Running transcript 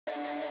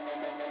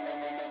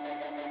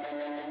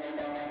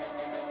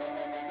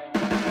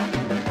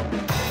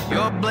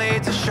Your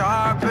blades are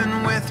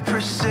sharpened with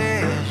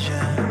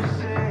precision,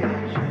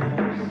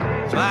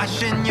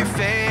 flashing your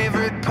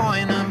favorite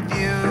point of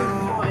view.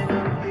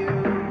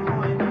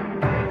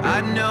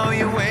 I know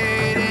you're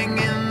waiting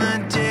in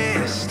the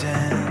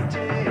distance,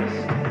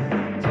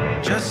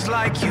 just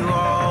like you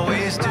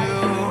always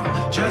do,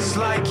 just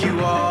like you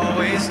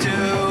always do.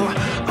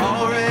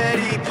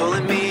 Already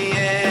pulling me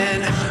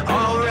in,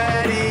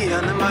 already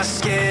under my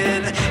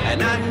skin,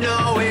 and I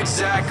know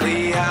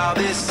exactly how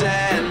this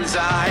ends.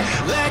 I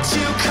let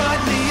you cut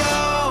me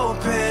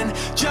open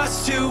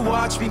just to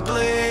watch me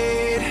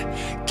bleed.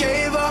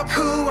 Gave up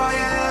who I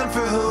am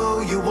for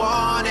who you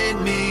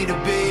wanted me to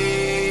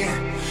be.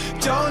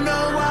 Don't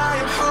know why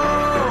I'm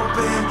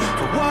hoping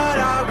for what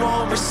I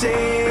won't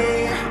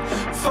receive,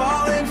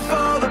 falling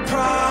for the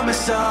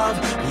promise of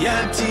the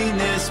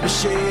emptiness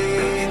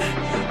machine.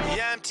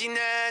 The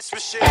emptiness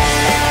machine.